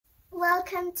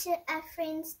Welcome to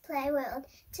Ephraim's Play World.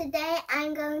 Today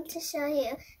I'm going to show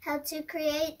you how to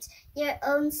create your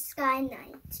own sky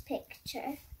night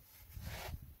picture.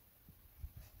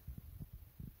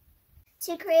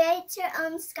 To create your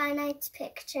own sky night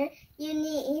picture, you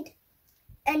need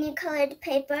any colored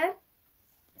paper,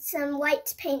 some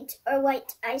white paint or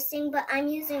white icing, but I'm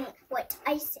using white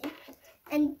icing.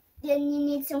 And then you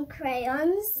need some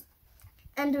crayons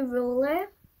and a ruler.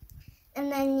 And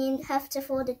then you have to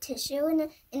fold a tissue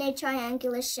in a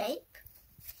triangular shape.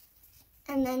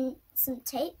 And then some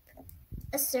tape,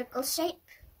 a circle shape,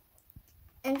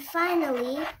 and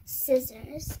finally,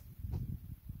 scissors.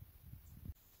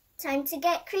 Time to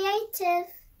get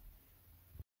creative.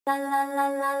 La la la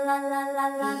la la la la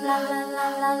la la la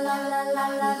la la la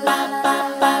la la la